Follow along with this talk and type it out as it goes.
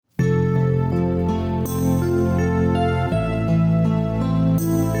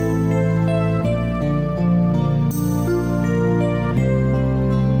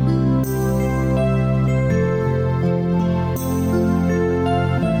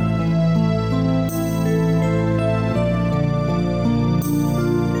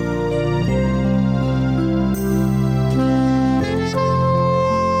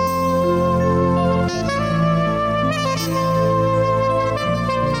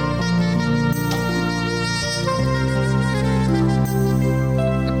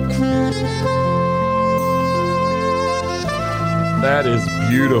That is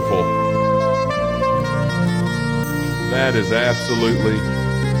beautiful. That is absolutely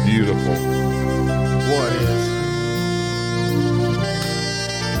beautiful. What is?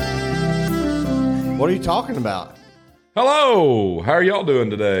 What are you talking about? Hello. How are y'all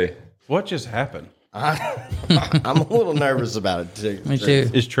doing today? What just happened? I'm a little nervous about it too. Me too.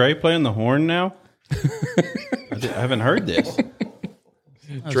 Is Trey playing the horn now? I haven't heard this.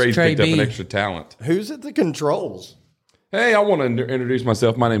 Trey's Trey picked up B. an extra talent. Who's at the controls? Hey, I want to introduce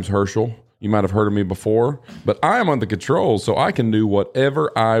myself. My name's Herschel. You might have heard of me before, but I am on the controls, so I can do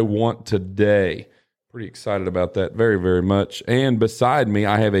whatever I want today. Pretty excited about that very, very much. And beside me,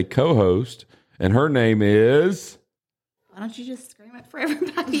 I have a co-host, and her name is... Why don't you just scream it for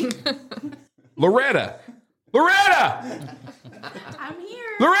everybody? Loretta. Loretta! I'm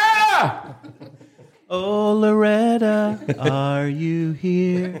here. Loretta! Oh, Loretta, are you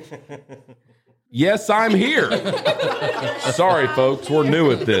here? Yes, I'm here. Sorry, folks. We're new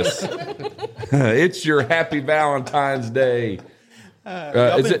at this. It's your happy Valentine's Day.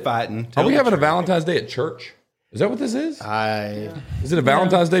 Y'all been fighting. Are we having a Valentine's Day at church? Is that what this is? Is it a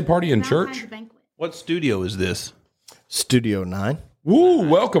Valentine's Day party in church? Banquet. What studio is this? Studio 9. Woo!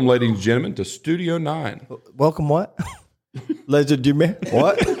 Welcome, ladies and gentlemen, to Studio 9. Welcome what? Legitimate.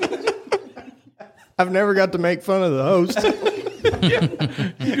 What? I've never got to make fun of the host.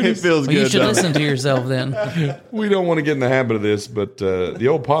 It feels Well, you good. should though. listen to yourself then. We don't want to get in the habit of this, but the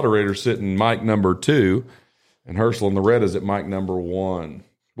old Potterator's sitting mic number 2, and Herschel and Loretta's at mic number 1.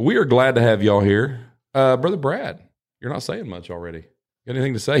 We are glad to have y'all here. Brother Brad, you're not saying much already. Got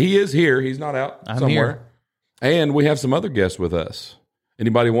anything to say? He is here. He's not out I'm somewhere. here. And we have some other guests with us.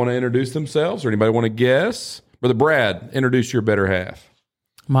 Anybody want to introduce themselves or anybody want to guess? Brother Brad, introduce your better half.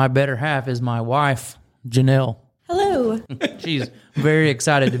 My better half is my wife, Janelle. Hello. She's very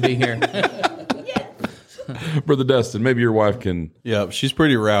excited to be here. Brother Dustin, maybe your wife can... Yeah, she's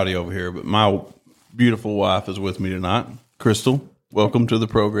pretty rowdy over here, but my beautiful wife is with me tonight. Crystal, welcome to the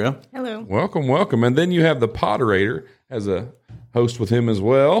program. Hello. Welcome, welcome. And then you have the Potterator as a host with him as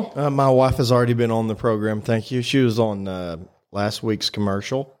well. My wife has already been on the program. Thank you. She was on last week's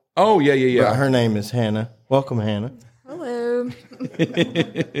commercial. Oh, yeah. Her name is Hannah. Welcome, Hannah. Hello.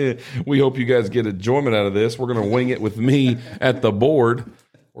 We hope you guys get enjoyment out of this. We're going to wing it with me at the board.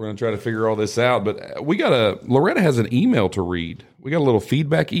 We're going to try to figure all this out. But Loretta has an email to read. We got a little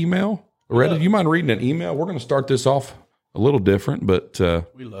feedback email. Loretta, do you mind reading an email? We're going to start this off a little different, but...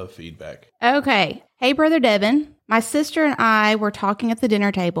 We love feedback. Okay. Hey, Brother Devin. My sister and I were talking at the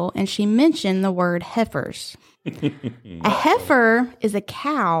dinner table, and she mentioned the word heifers. A heifer is a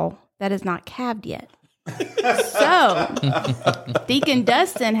cow that is not calved yet. So, Deacon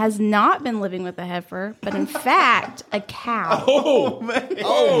Dustin has not been living with a heifer, but in fact, a cow. Whoa!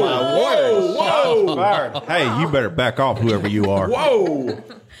 Hey, you better back off, whoever you are. Whoa!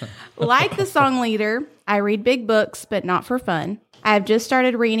 Like the song leader, I read big books, but not for fun. I have just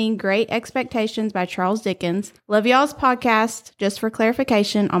started reading Great Expectations by Charles Dickens. Love y'all's podcast. Just for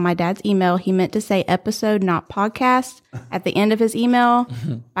clarification, on my dad's email, he meant to say episode, not podcast, at the end of his email.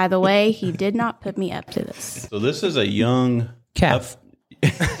 By the way, he did not put me up to this. So this is a young Calf.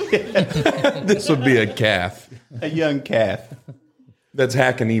 This would be a calf a young calf. that's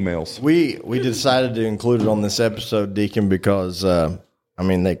hacking emails. We decided to include it on this episode, Deacon, because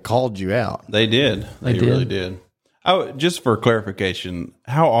they called you out. They did. They did. really did. Just for clarification,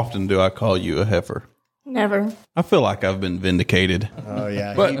 how often do I call you a heifer? Never. I feel like I've been vindicated. Oh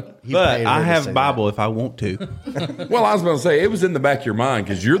yeah, But- he But paid her I to have say Bible if I want to. Well, I was going to say, it was in the back of your mind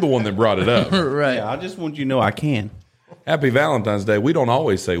because you're the one that brought it up. Right. Yeah, I just want you to know I can. Happy Valentine's Day. We don't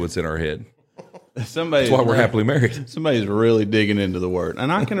always say what's in our head. Somebody's That's why we're happily married. Somebody's really digging into the word,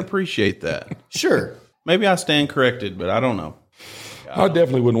 and I can appreciate that. that. Sure. Maybe I stand corrected, but I don't know. I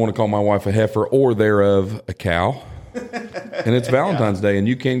definitely wouldn't want to call my wife a heifer or thereof a cow. And it's Valentine's Day, and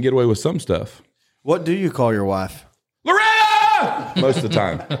you can get away with some stuff. What do you call your wife? Loretta! Most of the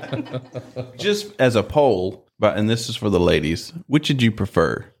time. Just as a poll, and this is for the ladies, which did you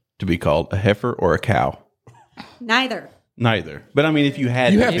prefer to be called, a heifer or a cow? Neither. Neither. But I mean, if you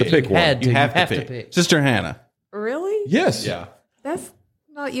had You to have to pick one. You have to pick. Sister Hannah. Really? Yes. Yeah. That's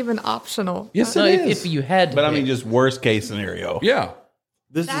not even optional. Yes, So it if is. you had to But I pick. mean, just worst case scenario. Yeah.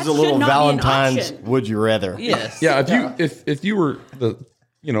 This That is a little should not be an Valentine's. option. Would you rather? Yes. Yeah, if you were the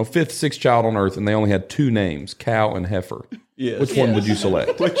fifth, sixth child on earth and they only had two names, cow and heifer, Yes. which one would you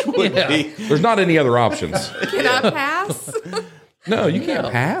select? Which would be. There's not any other options. Can I pass? No, you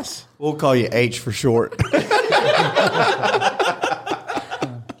can't pass. We'll call you H for short.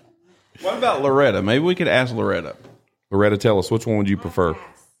 What about Loretta? Maybe we could ask Loretta. Loretta, tell us, which one would you prefer?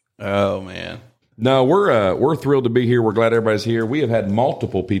 Oh, man. No, we're thrilled to be here. We're glad everybody's here. We have had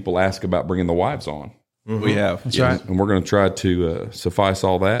multiple people ask about bringing the wives on. We have. That's right. And we're going to try to suffice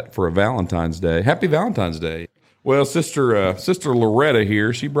all that for a Valentine's Day. Happy Valentine's Day. Well, Sister Loretta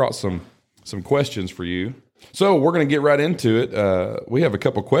here, she brought some questions for you. So we're going to get right into it. We have a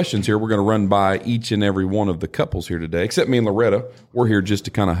couple questions here. We're going to run by each and every one of the couples here today, except me and Loretta. We're here just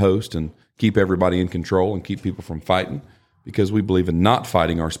to kind of host and keep everybody in control and keep people from fighting, because we believe in not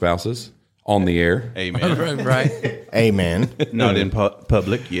fighting our spouses on the air. Amen. Right. Amen. Not in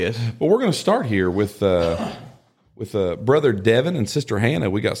public, yes. But we're going to start here with Brother Devin and Sister Hannah.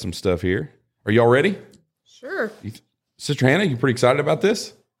 We got some stuff here. Are y'all ready? Sure. Sister Hannah, you pretty excited about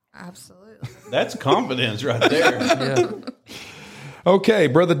this? Absolutely. That's confidence right there. Yeah. Okay,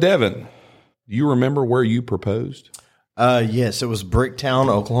 Brother Devin, you remember where you proposed? Yes, it was Bricktown,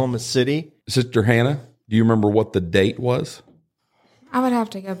 Oklahoma City. Sister Hannah, do you remember what the date was? I would have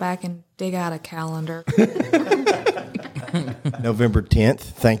to go back and dig out a calendar. November 10th.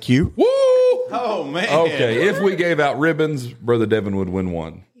 Thank you. Woo! Oh, man. Okay, if we gave out ribbons, Brother Devin would win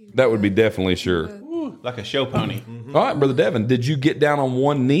one. That would be definitely sure. Ooh, like a show pony. All right, Brother Devin, did you get down on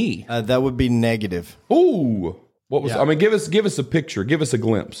one knee? That would be negative. Ooh. What was? Yeah. I mean, give us a picture. Give us a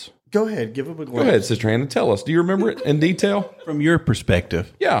glimpse. Go ahead. Give it a glance. Go ahead, Sister Hannah. Tell us. Do you remember it in detail? From your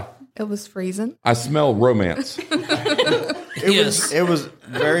perspective. Yeah. It was freezing. I smell romance. It was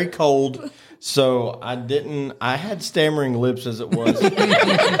very cold, so I had stammering lips as it was.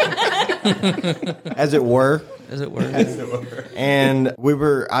 As it were. As it were. And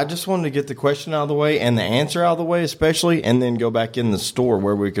I just wanted to get the question out of the way and the answer out of the way, especially, and then go back in the store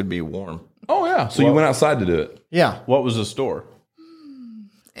where we could be warm. Oh, yeah. So you went outside to do it. Yeah. What was the store?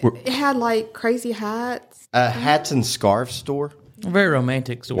 It had like crazy hats. A hats and scarves store. Very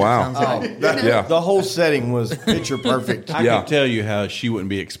romantic. So Wow. It sounds like. Yeah. The whole setting was picture perfect. I Yeah. can tell you how she wouldn't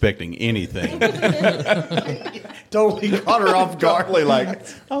be expecting anything. Totally caught her off guard. like,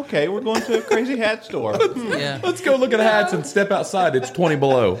 okay, we're going to a crazy hat store. Yeah. Let's go look at hats and step outside. It's 20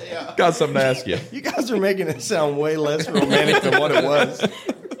 below. Got something to ask you. You guys are making it sound way less romantic than what it was.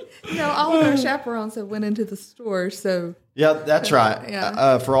 All of our chaperones had went into the store, so Yeah, that's right.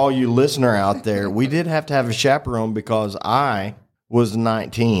 Yeah. For all you listener out there, we did have to have a chaperone because I was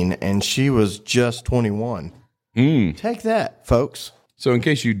 19 and she was just 21. Take that, folks. So in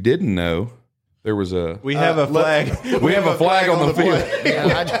case you didn't know, there was a... We have a flag. We have a flag on the field.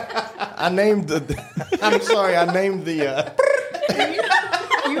 I named the. I'm sorry. I named the.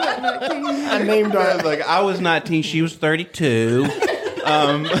 I named our. Like, I was 19, she was 32.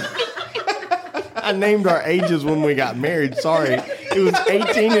 I named our ages when we got married. Sorry, it was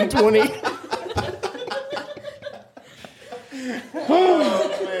 18 and 20.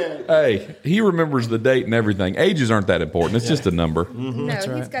 Hey, he remembers the date and everything. Ages aren't that important. It's just a number. no,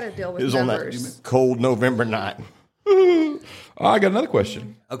 he's got to deal with It was on numbers. that cold November night. I got another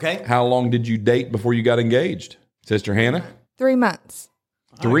question. Okay. How long did you date before you got engaged? Sister Hannah? 3 months.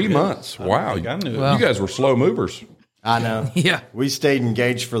 3 months. Wow. I knew it. Well, You guys were slow movers. I know. yeah. We stayed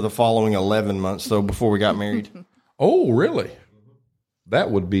engaged for the following 11 months though before we got married. Oh, really?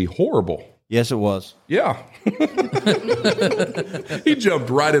 That would be horrible. Yes, it was. Yeah. He jumped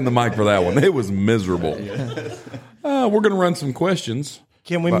right in the mic for that one. It was miserable. We're going to run some questions.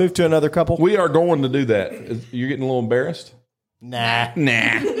 Can we move to another couple? We are going to do that. You're getting a little embarrassed? Nah.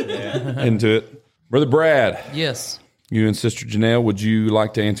 Into it. Brother Brad, Yes. you and Sister Janelle, would you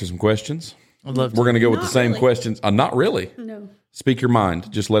like to answer some questions? I'd love to. We're going to go with the same questions. Not really. No. Speak your mind.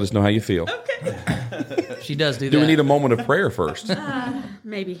 Just let us know how you feel. She does do that. Do we need a moment of prayer first?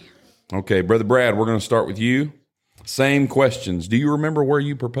 Maybe. Okay, Brother Brad, we're going to start with you. Same questions. Do you remember where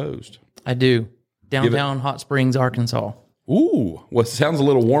you proposed? I do. Downtown Hot Springs, Arkansas. Ooh, well, it sounds a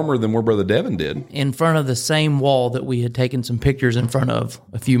little warmer than where Brother Devin did. In front of the same wall that we had taken some pictures in front of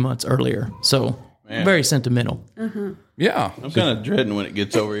a few months earlier. So, very sentimental. Yeah. I'm kind of dreading when it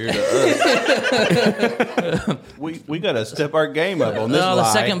gets over here to us. we got to step our game up on this No, the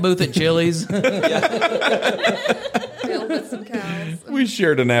lie. second booth at Chili's. Filled with some cows. We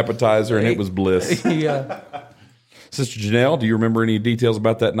shared an appetizer and it was bliss. Yeah. Sister Janelle, do you remember any details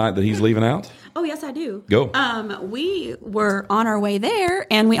about that night that he's leaving out? Oh, yes, I do. Go. We were on our way there,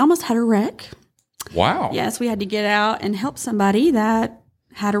 and we almost had a wreck. Wow. Yes, we had to get out and help somebody that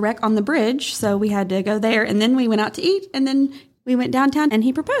had a wreck on the bridge, so we had to go there. And then we went out to eat, and then we went downtown, and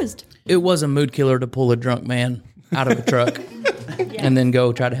he proposed. It was a mood killer to pull a drunk man out of a truck and then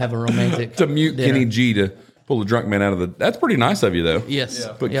go try to have a romantic To mute dinner. Kenny G to pull a drunk man out of the... That's pretty nice of you, though. Yes.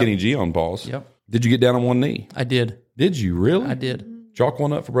 Put Yep. Kenny G on pause. Yep. Did you get down on one knee? I did. Did you really? I did. Chalk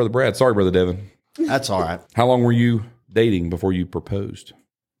one up for Brother Brad. Sorry, Brother Devin. That's all right. How long were you dating before you proposed?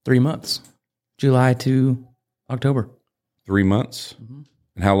 3 months. July to October. 3 months.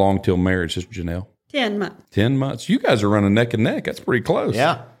 And how long till marriage, Sister Janelle? 10 months. 10 months. You guys are running neck and neck. That's pretty close.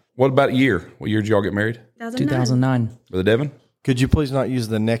 Yeah. What about year? What year did y'all get married? 2009. Brother Devin? Could you please not use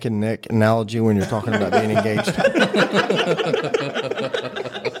the neck and neck analogy when you're talking about being engaged?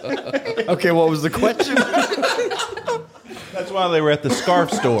 Okay, what was the question? That's why they were at the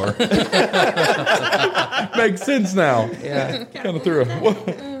scarf store. Makes sense now. Yeah. Kind of threw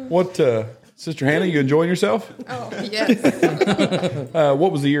what Sister Hannah, you enjoying yourself? Oh, yes.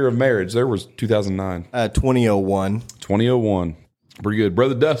 What was the year of marriage? There was 2009. 2001. 2001. Pretty good.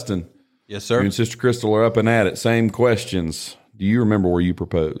 Brother Dustin, Yes, you sir. and Sister Crystal are up and at it. Same questions. Do you remember where you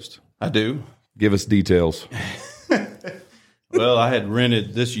proposed? I do. Give us details. Well, I had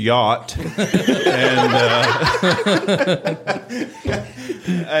rented this yacht, and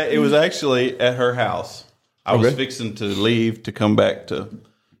it was actually at her house. I was Okay. fixing to leave to come back to.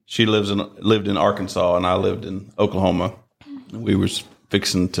 She lived in Arkansas, and I lived in Oklahoma. I was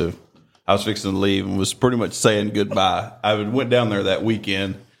fixing to leave and was pretty much saying goodbye. I went down there that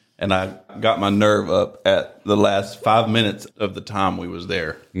weekend, and I got my nerve up at the last 5 minutes of the time we was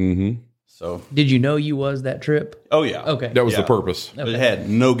there. Mm-hmm. So, Did you know you was that trip? oh yeah, Okay. That was the Yeah. purpose. But it had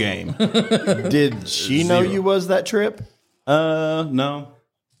no game. Did she know you was that trip? No.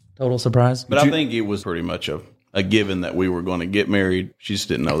 Total surprise. But I think it was pretty much a given that we were going to get married. She just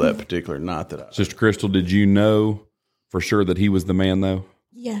didn't know that particular night that I. Sister Crystal, did you know for sure that he was the man, though?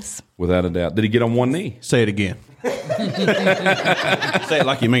 Yes. Without a doubt. Did he get on one knee? Say it again. Say it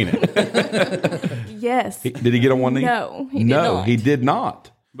like you mean it. Yes. Did he get on one knee? No, he did No, not. he did not.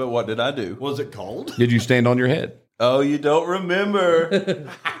 But what did I do? Was it cold? Did you stand on your head? Oh, you don't remember.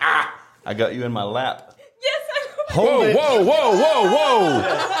 I got you in my lap. Whoa, whoa, whoa, whoa, whoa.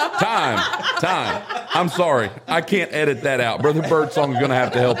 Time. I'm sorry. I can't edit that out. Brother Birdsong's going to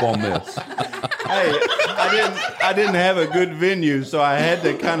have to help on this. Hey, I didn't have a good venue, so I had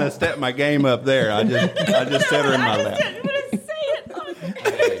to kind of step my game up there. I just set her in my lap.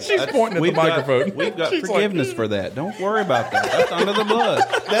 She's pointing at the microphone. We've got She's forgiveness for that. Don't worry about that. That's under the blood.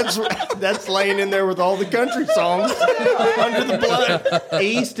 That's laying in there with all the country songs under the blood.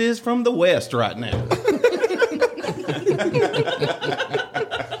 East is from the west right now.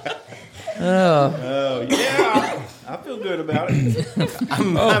 Oh yeah, I feel good about it.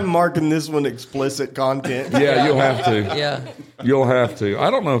 I'm marking this one explicit content. Yeah, you'll have to. Yeah. You'll have to. I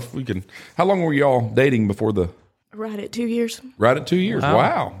don't know if we can. How long were y'all dating before the? Right at 2 years. Right at 2 years.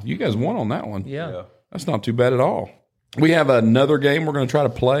 Wow. You guys won on that one. Yeah. That's not too bad at all. We have another game we're going to try to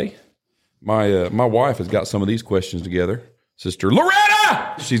play. My wife has got some of these questions together. Sister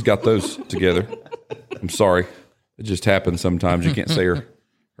Loretta, she's got those together. I'm sorry. It just happens sometimes. You can't say her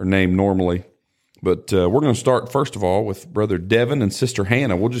name normally. But we're going to start, first of all, with Brother Devin and Sister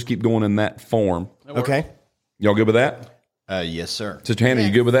Hannah. We'll just keep going in that form. Okay. Y'all good with that? Yes, sir. Sister Hannah,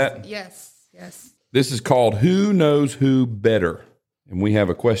 you good with that? Yes. Yes. This is called Who Knows Who Better? And we have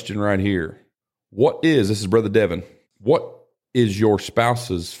a question right here. This is Brother Devin, what is your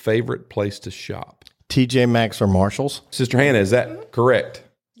spouse's favorite place to shop? TJ Maxx or Marshalls? Sister Hannah, is that correct?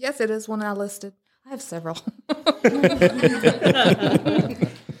 Yes, it is one I listed. I have several.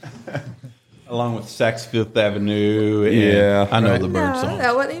 Along with Saks Fifth Avenue. And Yeah, I know right. the bird song.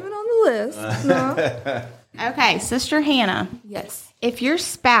 That wasn't even on the list. No. Okay, Sister Hannah, Yes. if your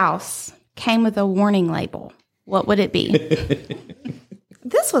spouse came with a warning label, what would it be?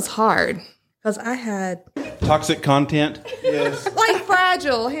 This was hard because I had Toxic content. Yes. like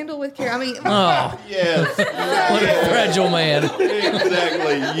fragile, handle with care. I mean, Oh, Yes. what a fragile man.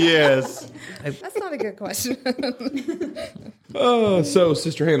 Exactly. Yes. that's not a good question. So,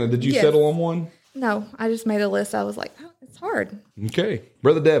 Sister Hannah, did you Yes. settle on one? No, I just made a list. I was like, oh, it's hard. Okay.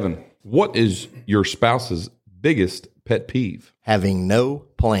 Brother Devin, what is your spouse's biggest pet peeve? Having no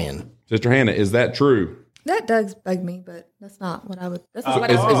plan. Sister Hannah, is that true? That does bug me, but that's not what I would. This is what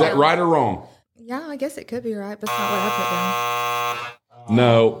I Is put that down. right or wrong? Yeah, I guess it could be right, but it's not what I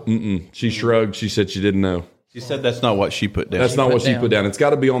No. Mm-mm. She shrugged. She said she didn't know. She said that's not what she put down. That's not what she down. put down. It's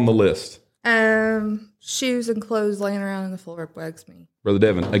got to be on the list. put down. Shoes and clothes laying around on the floor bugs me. Brother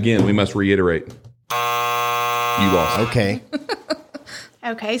Devin, again, we must reiterate. You lost. Okay.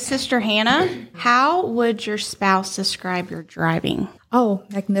 Okay, Sister Hannah, how would your spouse describe your driving? Oh,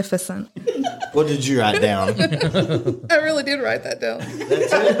 magnificent. What did you write down? I really did write that down.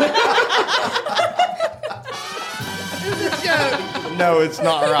 It's a joke. No, it's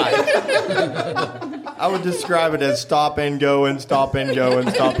not right. I would describe it as stop and go and stop and go and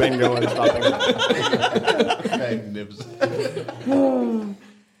stop and go and stop and go. Magnificent.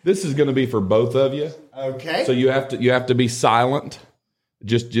 This is going to be for both of you. Okay. So you have to be silent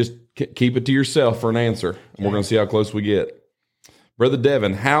Just keep it to yourself for an answer, and we're going to see how close we get. Brother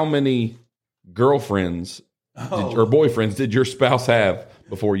Devin, how many girlfriends or boyfriends did your spouse have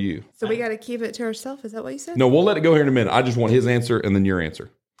before you? So we got to keep it to ourselves. Is that what you said? No, we'll let it go here in a minute. I just want his answer and then your answer.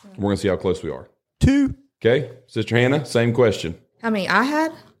 We're going to see how close we are. 2. Okay, Sister Hannah, same question. How many I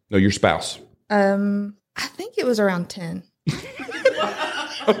had? No, your spouse. I think it was around 10.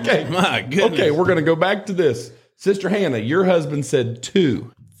 Okay, My goodness. okay, we're going to go back to this. Sister Hannah, your husband said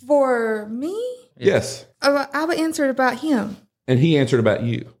 2. For me? Yes, I would answer about him. and he answered about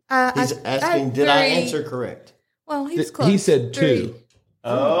you. He's asking, did I answer correct? Well, he was close. He said 2. 3.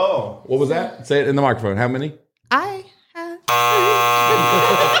 Oh. What was that? Say it in the microphone. How many? I had 3.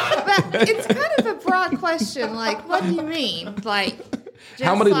 But it's kind of a broad question. Like, what do you mean? Like, just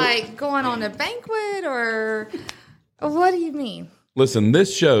How many- like going on a banquet or what do you mean? Listen,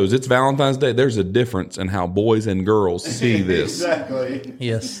 this shows it's Valentine's Day. There's a difference in how boys and girls see this. Exactly.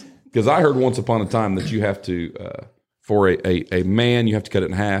 Yes. Because I heard once upon a time that you have to, for a man, you have to cut it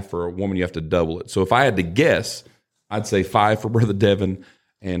in half. For a woman, you have to double it. So if I had to guess, I'd say 5 for Brother Devin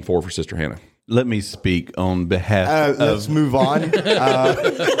and 4 for Sister Hannah. Let me speak on behalf Let's move on.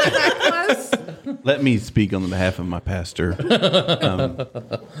 Close? Let me speak on behalf of my pastor.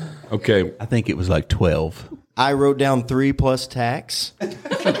 Okay. I think it was like 12. I wrote down 3 plus tax. We'll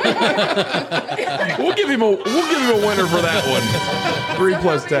give him a winner for that one. 3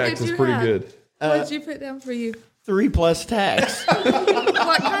 plus many tax did is you pretty have? good. What did you put down for you? 3 plus tax.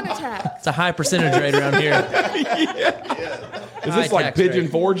 What kind of tax? It's a high percentage rate around here. Is High this like tax Pigeon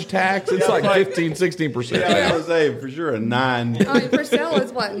rate. Forge tax? It's like 15, 16%. I was saying for sure a 9. Oh, Purcell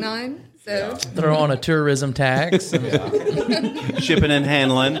is what, 9? So Throw on a tourism tax. Shipping and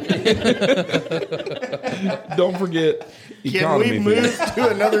handling. Don't forget Can economy we move fees. to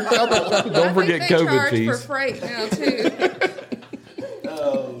another couple? Don't forget I think they COVID charge for fees. freight now too.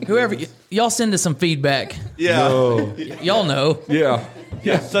 Whoever, y'all send us some feedback. Yeah. Oh, Y'all know. yeah.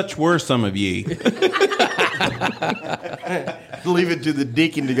 Such were some of ye. Leave it to the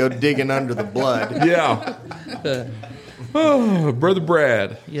deacon to go digging under the blood. Yeah. Oh, Brother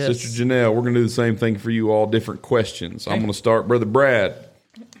Brad, Yes. Sister Janelle, we're going to do the same thing for you, all different questions. I'm going to start. Brother Brad,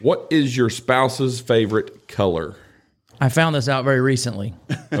 what is your spouse's favorite color? I found this out very recently.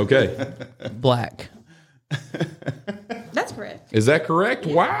 Okay. Black. That's correct. Is that correct?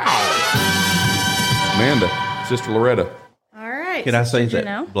 Wow. Amanda, Sister Loretta. All right. Can I say Sister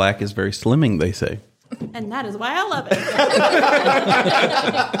that Janelle? black is very slimming, they say. And that is why I love it.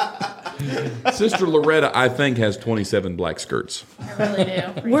 Sister Loretta, I think, has 27 black skirts. I really do.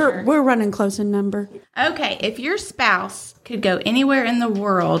 for We're sure. we're running close in number. Okay, if your spouse could go anywhere in the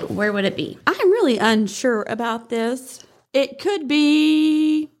world, where would it be? I'm really unsure about this. It could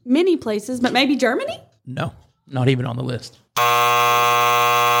be many places, but maybe Germany? No, not even on the list.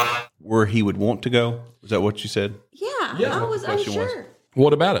 Where he would want to go? Is that what you said? Yeah, I was question was. unsure.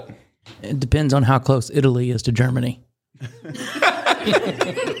 What about it? It depends on how close Italy is to Germany.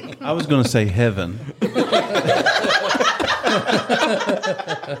 I was going to say heaven.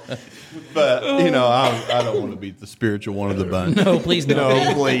 But, I don't want to be the spiritual one of the bunch. No, please no.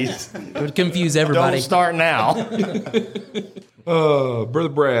 No, please. It would confuse everybody. Don't start now. Brother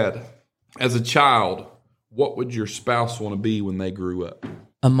Brad, as a child, what would your spouse want to be when they grew up?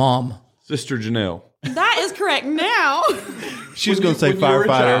 A mom. Sister Janelle. That is correct now. She was going to say When you were a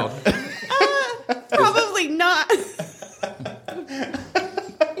firefighter. child. Probably not.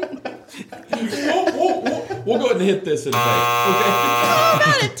 We'll go ahead and hit this in faith. Okay.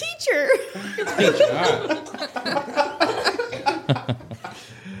 Not a teacher.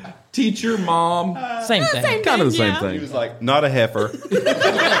 Teacher, mom, Same thing. kind of the same yeah. thing. He was like, not a heifer.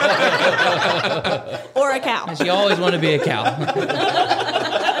 Or a cow. She always wanted to be a cow.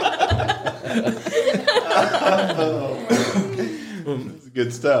 It's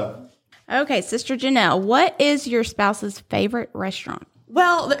good stuff. Okay, Sister Janelle, what is your spouse's favorite restaurant?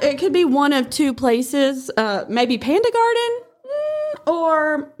 Well, it could be one of 2 places. Maybe Panda Garden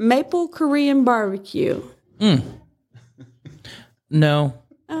or Maple Korean Barbecue. No.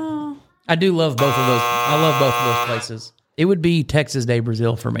 Oh, I do love both of those. I love both of those places. It would be Texas Day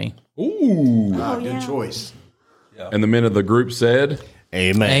Brazil for me. Ooh. Good choice. And the men of the group said,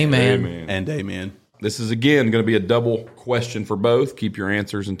 Amen. Amen. And amen. this is again going to be a double question for both. Keep your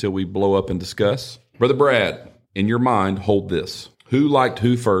answers until we blow up and discuss. Brother Brad, in your mind, hold this. Who liked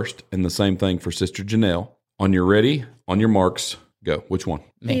who first? And the same thing for Sister Janelle. On your ready, on your marks, go. Which one?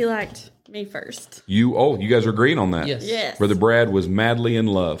 he liked me first. You guys are agreeing on that. Yes. Yes. Brother Brad was madly in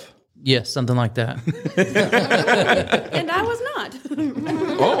love. Yes, something like that. And I was not.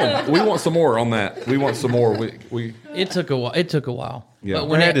 Oh, we want some more on that. We want some more. We It took a while. Yeah. But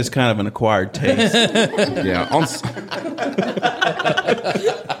when Brad is kind of an acquired taste. yeah.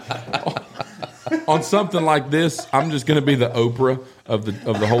 On something like this, I'm just going to be the Oprah of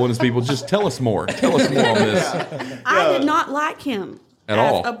the holiness people. Just tell us more. Tell us more on this. I did not like him At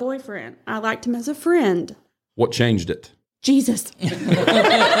as all. a boyfriend. I liked him as a friend. What changed it? Jesus.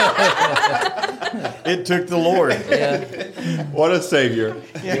 It took the Lord. What a savior.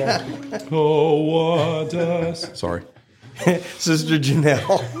 Oh, what us? Sorry. Sister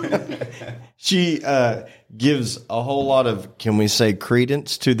Janelle, she gives a whole lot of, can we say,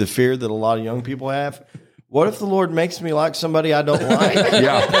 credence to the fear that a lot of young people have. What if the Lord makes me like somebody I don't like?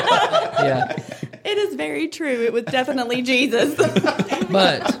 Yeah. Yeah. It is very true. It was definitely Jesus.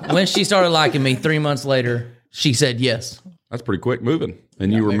 But when she started liking me 3 months later, she said yes. That's pretty quick moving.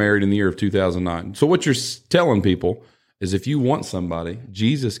 And you were married in the year of 2009. So what you're telling people is if you want somebody,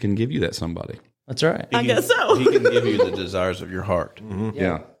 Jesus can give you that somebody. That's right. I guess so. He can give you the desires of your heart.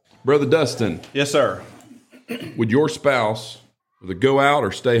 Yeah. Brother Dustin, Yes, sir. would your spouse either go out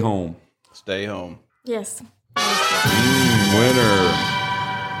or stay home? Stay home. Yes. Winner.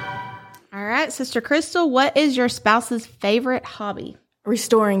 All right, Sister Crystal, what is your spouse's favorite hobby?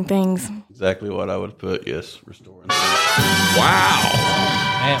 Restoring things. Exactly what I would put. Yes, restoring. Wow.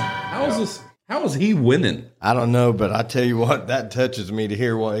 Man. How is this? How is he winning? I don't know, but I tell you what, that touches me to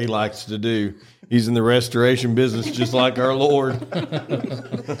hear what he likes to do. He's in the restoration business just like our Lord.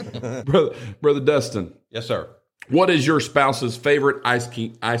 Brother Dustin, Yes, sir. what is your spouse's favorite ice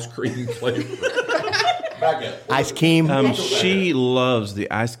cream flavor? Ice cream. She loves the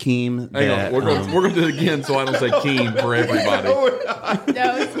ice cream. Hang on. We're going to do it again so I don't say Keem for everybody. No,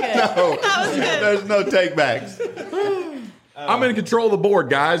 it's good. There's no takebacks. I'm in control of the board,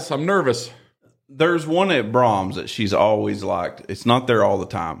 guys. I'm nervous. There's one at Brahms that she's always liked. It's not there all the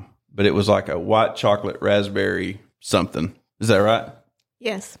time, but it was like a white chocolate raspberry something. Is that right?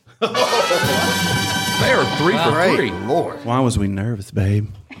 Yes. They are 3 for 3. Lord. Why was we nervous, babe?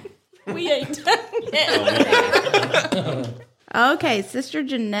 We ain't done yet. Okay, Sister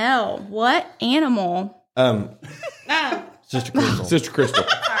Janelle, what animal? Sister Crystal. Sister Crystal,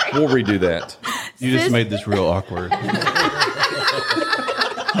 we'll redo that. You just made this real awkward.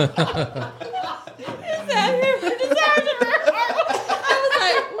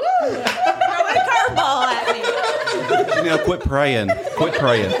 Quit praying. Quit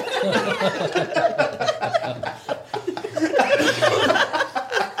praying.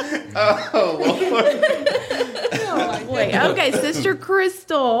 Wait, okay, Sister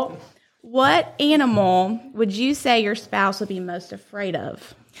Crystal, what animal would you say your spouse would be most afraid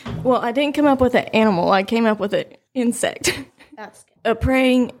of? Well, I didn't come up with an animal. I came up with an insect. That's good. A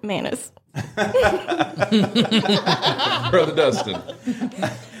praying mantis. Brother Dustin.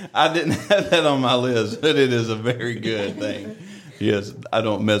 I didn't have that on my list, but it is a very good thing. Yes, I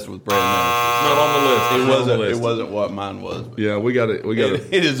don't mess with praying mantises. Not on the list. It Not on wasn't. the It list. wasn't what mine was. But Yeah, we got it. We got it.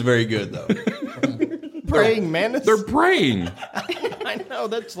 it is very good though. Praying mantis? They're praying. I know,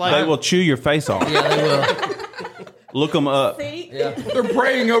 that's like... They will chew your face off. Yeah, they will. Look them up. They're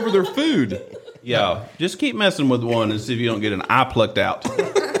praying over their food. Yeah, just keep messing with one and see if you don't get an eye plucked out.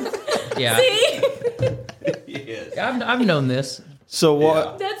 Yeah. Yes. I've known this. So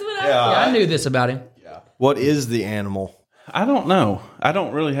what? That's what Yeah, I knew this about him. What is the animal? I don't know. I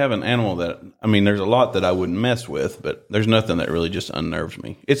don't really have an animal that. I mean, there's a lot that I wouldn't mess with, but there's nothing that really just unnerves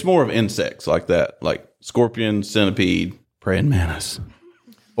me. It's more of insects like that, like scorpion, centipede, praying mantis.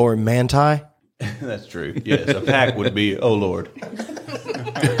 Or manti? That's true. Yes, a pack would be. Oh Lord,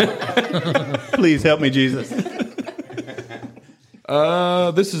 please help me, Jesus.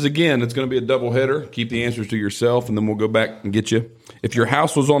 This is, again, it's going to be a double header. Keep the answers to yourself, and then we'll go back and get you. If your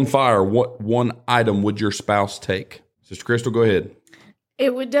house was on fire, what one item would your spouse take? Sister Crystal, go ahead.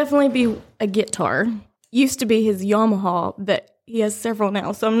 It would definitely be a guitar. Used to be his Yamaha, but he has several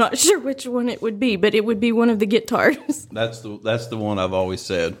now, so I'm not sure which one it would be, but it would be one of the guitars. That's the one I've always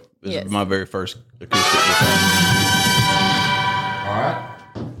said. This Yes. is my very first acoustic guitar.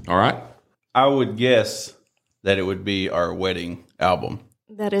 All right. I would guess that it would be our wedding album.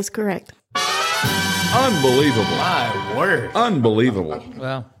 That is correct. Unbelievable. My word. Unbelievable.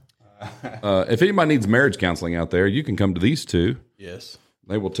 Well, If anybody needs marriage counseling out there, you can come to these two. Yes.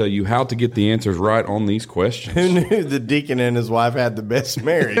 They will tell you how to get the answers right on these questions. Who knew the deacon and his wife had the best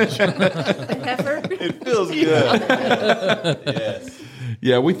marriage? It feels good. Yes.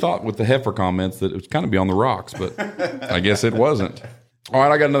 Yeah, we thought with the heifer comments that it was kind of beyond the rocks, but I guess it wasn't. All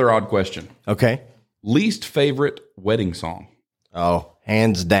right, I got another odd question. Okay. Least favorite wedding song? Oh,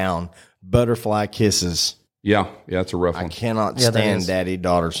 hands down. Butterfly Kisses. Yeah, that's a rough I one. cannot Yeah, that stand is.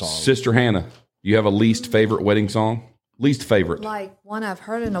 daddy-daughter songs. Sister Hannah, you have a least favorite wedding song? Least favorite? Like one I've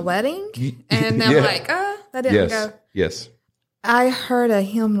heard in a wedding, and I'm Yeah. like, that didn't Yes, go. yes. I heard a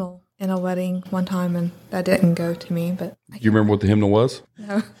hymnal in a wedding one time, and that didn't go to me. But Do you remember what the hymnal was?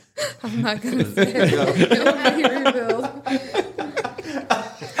 no, I'm not going to say it. It'll be revealed.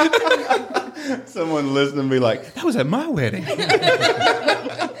 Someone listening be like, that was at my wedding.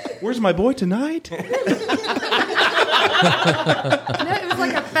 Where's my boy tonight? No, it was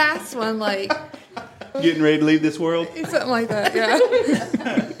like a fast one, like Getting ready to leave this world? something like that. Yeah.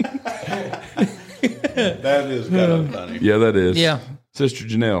 That is kind of funny. Yeah, that is. Yeah. Sister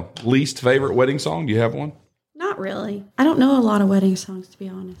Janelle, least favorite wedding song? Do you have one? Not really. I don't know a lot of wedding songs, to be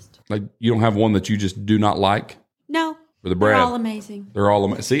honest. Like, you don't have one that you just do not like? No. For the Brad? They're all amazing. They're all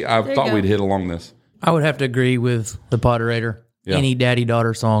amazing. See, I thought go. we'd hit along this. I would have to agree with the Poderator. Yeah. Any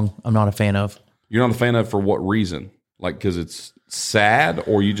daddy-daughter song, I'm not a fan of. You're not a fan of for what reason? Like, because it's sad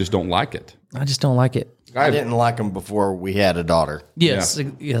or you just don't like it? I just don't like it. I didn't like them before we had a daughter. Yes,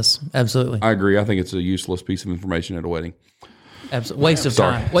 yes, absolutely. I agree. I think it's a useless piece of information at a wedding. Waste of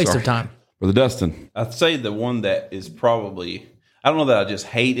Sorry, time. Waste sorry. of time. Brother Dustin, I'd say the one that is probably, I don't know that I just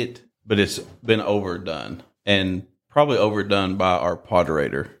hate it, but it's been overdone and probably overdone by our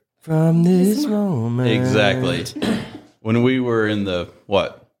Poderator. From this moment. Exactly. When we were in the,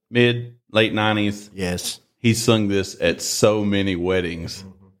 late 90s, Yes. he sung this at so many weddings,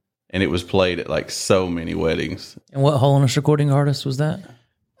 and it was played at like so many weddings. And what Holiness recording artist was that?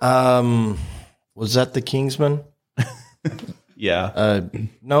 Was that the Kingsman? Yeah.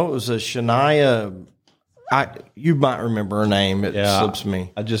 No, it was a Shania. You might remember her name. It Yeah. slips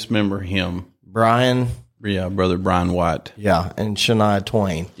me. I just remember him. Brian. Yeah, Brother Brian White. Yeah, and Shania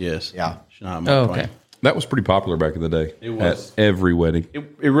Twain. Yes. Yeah. Shania Oh, Twain. okay. that was pretty popular back in the day. It was. At every wedding.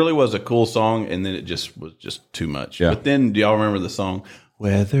 It really was a cool song, and then it just was just too much. Yeah. But then, do y'all remember the song?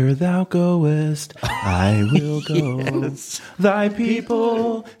 Whither thou goest, I will go. Thy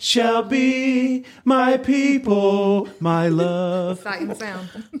people shall be my people, my love. Sight and sound.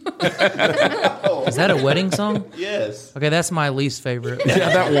 Is that a wedding song? Yes. Okay, that's my least favorite.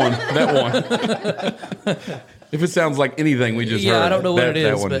 Yeah, that one. If it sounds like anything we just heard. Yeah, I don't know what that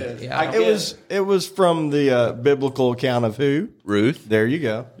it is, one. but yeah. It was from the biblical account of who? Ruth. There you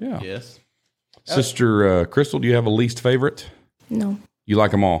go. Yeah. Yes. Sister Crystal, do you have a least favorite? No. You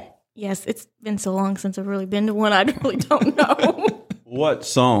like them all? Yes, it's been so long since I've really been to one. I really don't know. What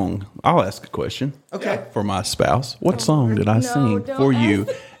song? I'll ask a question. Okay. For my spouse. What song did I sing don't for you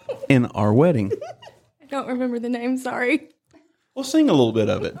in our wedding? I don't remember the name. Sorry. We'll sing a little bit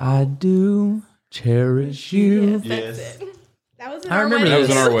of it. I do cherish you. Yes. That was in I our remember That wedding. was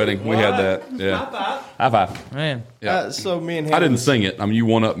in our wedding. We had that. Yeah. High five. Man, So me and I him. didn't sing it. I mean, you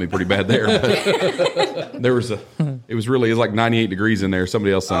one up me pretty bad there. But there was it was like 98 degrees in there.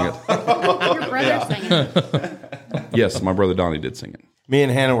 Somebody else sang it. Your brother singing. Yes, my brother Donnie did sing it. Me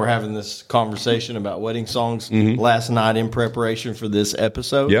and Hannah were having this conversation about wedding songs last night in preparation for this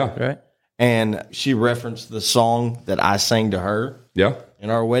episode. Yeah. right? And she referenced the song that I sang to her Yeah.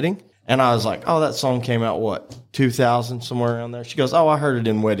 in our wedding. And I was like, oh, that song came out, 2000, somewhere around there? She goes, oh, I heard it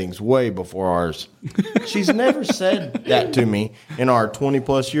in weddings way before ours. She's never said that to me in our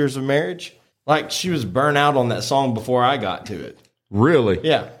 20-plus years of marriage. Like, she was burnt out on that song before I got to it. Really?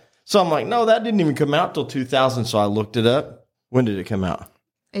 Yeah. So I'm like, no, that didn't even come out till 2000. So I looked it up. When did it come out?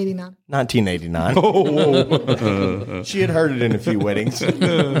 89. 1989. She had heard it in a few weddings.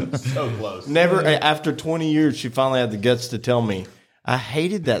 So close. Never, after 20 years, she finally had the guts to tell me, I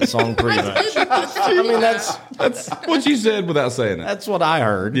hated that song pretty much. I mean, that's What you said without saying it. that's what I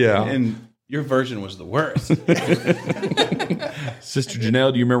heard. Yeah. And your version was the worst. Sister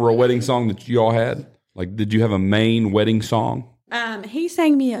Janelle, do you remember a wedding song that you all had? Like, did you have a main wedding song? He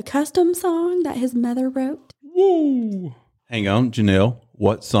sang me a custom song that his mother wrote. Woo. Hang on, Janelle.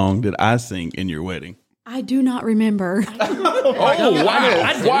 What song did I sing in your wedding? I do not remember. Oh,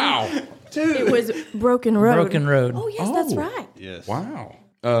 wow. Wow. It was Broken Road. Broken Road. Oh, yes, that's right. Yes. Wow.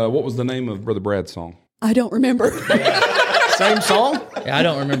 What was the name of Brother Brad's song? I don't remember. Same song? Yeah, I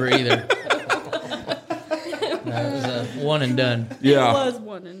don't remember either. No, it was a one and done. Yeah.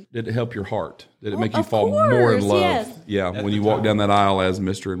 one. Did it help your heart? Did it make you of fall more in course, love? yes. Yeah, when you walk down that aisle as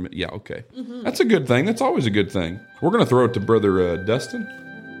Mr. and yeah, okay. That's a good thing. That's always a good thing. We're going to throw it to Brother Dustin.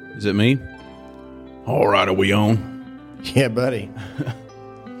 Is it me? All right, are we on? Yeah, buddy.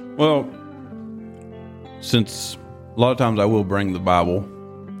 Well, since a lot of times I will bring the Bible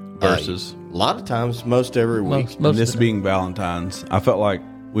verses, A lot of times, most every week. Most and of this the being Valentine's, I felt like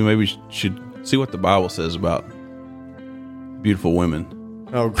we maybe should see what the Bible says about beautiful women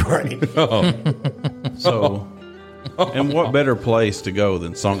Oh, great. So, and what better place to go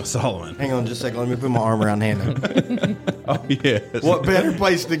than Song of Solomon? Hang on just a second. Let me put my arm around Hannah. Oh, yes. What better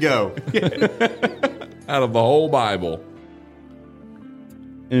place to go? Out of the whole Bible.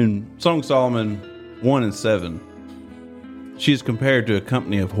 In Song of Solomon 1 and 7, she is compared to a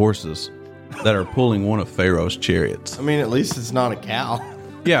company of horses that are pulling one of Pharaoh's chariots. I mean, at least it's not a cow.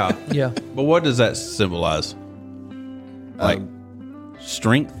 Yeah. Yeah. But what does that symbolize? Like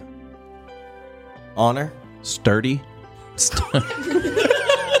strength? Honor? Sturdy? That's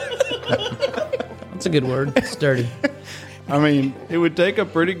a good word. Sturdy. I mean, it would take a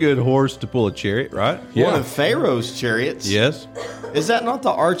pretty good horse to pull a chariot, right? One of Pharaoh's chariots. Yes. Is that not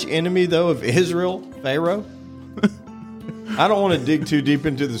the arch enemy, though, of Israel, Pharaoh? I don't want to dig too deep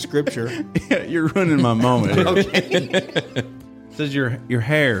into the scripture. Yeah, you're ruining my moment. Okay. It says your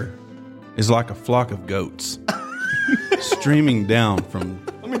hair is like a flock of goats streaming down from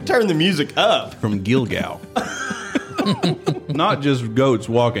Let me turn the music up. Gilgal. Not just goats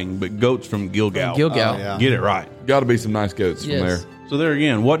walking, but goats from Gilgal. Gilgal. Oh, yeah. Get it right. Got to be some nice goats Yes. from there. So there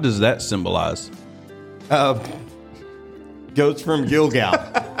again, what does that symbolize? Goats from Gilgal.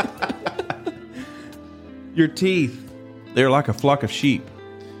 Your teeth, they're like a flock of sheep,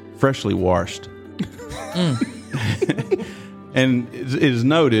 freshly washed. And it is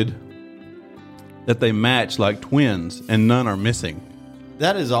noted that they match like twins and none are missing.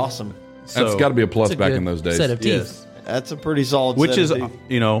 That is awesome. That's got to be a plus It's a back good in those days. set of teeth. Yes. That's a pretty solid Which set is, of teeth.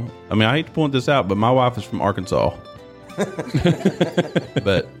 I mean, I hate to point this out, but my wife is from Arkansas.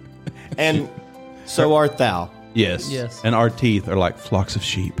 But And so art thou. yes. Yes. And our teeth are like flocks of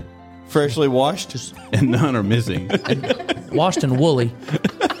sheep Freshly washed. and none are missing. Washed and woolly.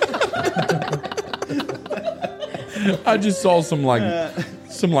 I just saw some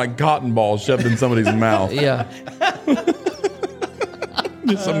cotton balls shoved in somebody's mouth. Yeah.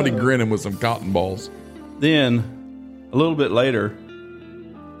 Just somebody grinning with some cotton balls. Then, a little bit later,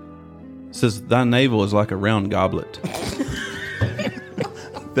 it says, thy navel is like a round goblet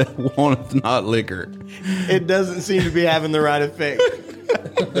that wanteth not liquor. It doesn't seem to be having the right effect.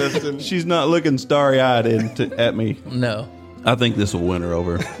 Dustin. She's not looking starry-eyed at me. No. I think this will win her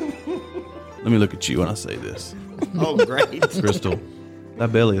over. Let me look at you when I say this. Oh, great. Crystal, thy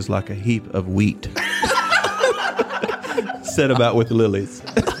belly is like a heap of wheat set about with lilies.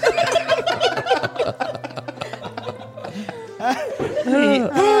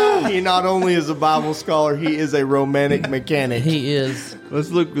 He not only is a Bible scholar, he is a romantic mechanic. He is. Let's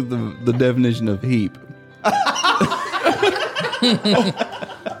look at the definition of heap.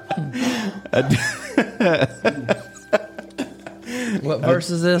 What verse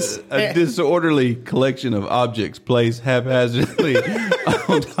is this? A disorderly collection of objects placed haphazardly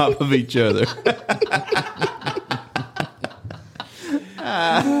on top of each other.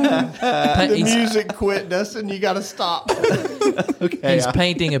 The He's, music quit, Dustin. You got to stop. he's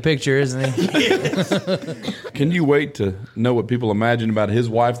painting a picture, isn't he? Can you wait to know what people imagine about his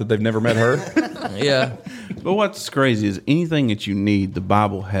wife that they've never met her? Yeah. But what's crazy is anything that you need, the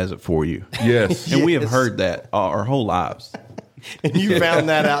Bible has it for you. Yes. And we have heard that our whole lives. And you found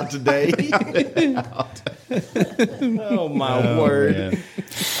that out today. Oh, my word.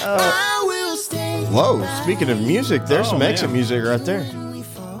 Whoa, speaking of music, there's some exit music right there.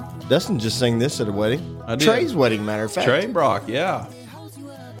 Dustin just sang this at a wedding. I did. Trey's wedding, matter of fact. Trey Brock, yeah.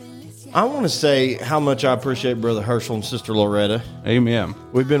 I want to say how much I appreciate Brother Herschel and Sister Loretta. Amen.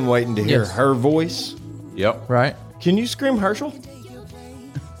 We've been waiting to hear Yes. her voice. Yep. Right? Can you scream Herschel?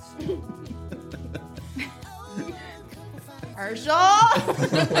 Herschel!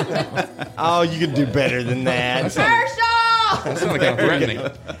 Oh, you could do better than that. Herschel! That sounded kind of threatening.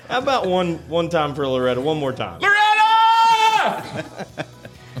 How about one time for Loretta? One more time. Loretta!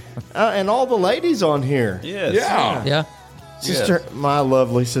 And all the ladies on here. Yes. Yeah. Yeah. Sister, my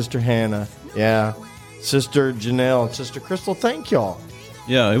lovely Sister Hannah. Yeah. Sister Janelle and Sister Crystal, thank y'all.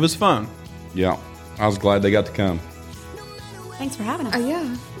 Yeah, it was fun. Yeah. I was glad they got to come. Thanks for having us.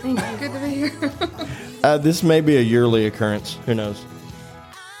 Yeah. Thank you. Good to be here. This may be a yearly occurrence. Who knows?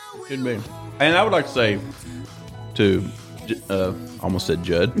 Could be. And I would like to say to, almost said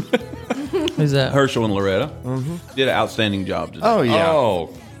Judd, Who's that? Herschel and Loretta did an outstanding job today. Oh, yeah. Oh,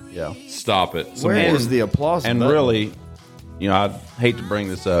 yeah. stop it. Some Where more. is the applause And button? really, you know, I hate to bring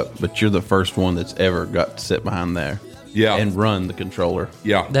this up, but you're the first one that's ever got to sit behind there. Yeah. And run the controller.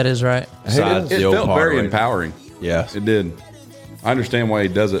 Yeah. That is right. Besides It the old felt pod very radio. empowering. Yes. It did. I understand why he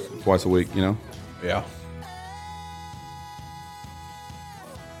does it twice a week, you know? Yeah.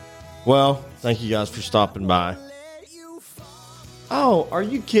 Well, thank you guys for stopping by. Oh, are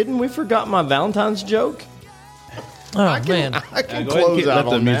you kidding? We forgot my Valentine's joke? Oh, man. I can Go ahead and close out let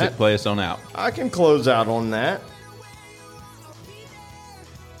the on music that. play us on out. I can close out on that.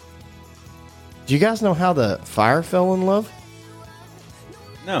 Do you guys know how the fire fell in love?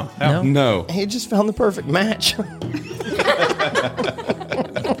 No. No. No. He just found the perfect match.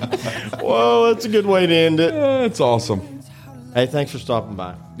 Whoa, that's a good way to end it. That's awesome. Hey, thanks for stopping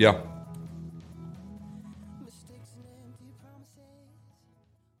by. Yeah.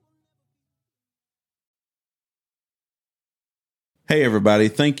 Hey, everybody.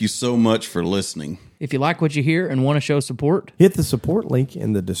 Thank you so much for listening. If you like what you hear and want to show support, Hit the support link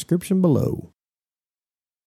in the description below.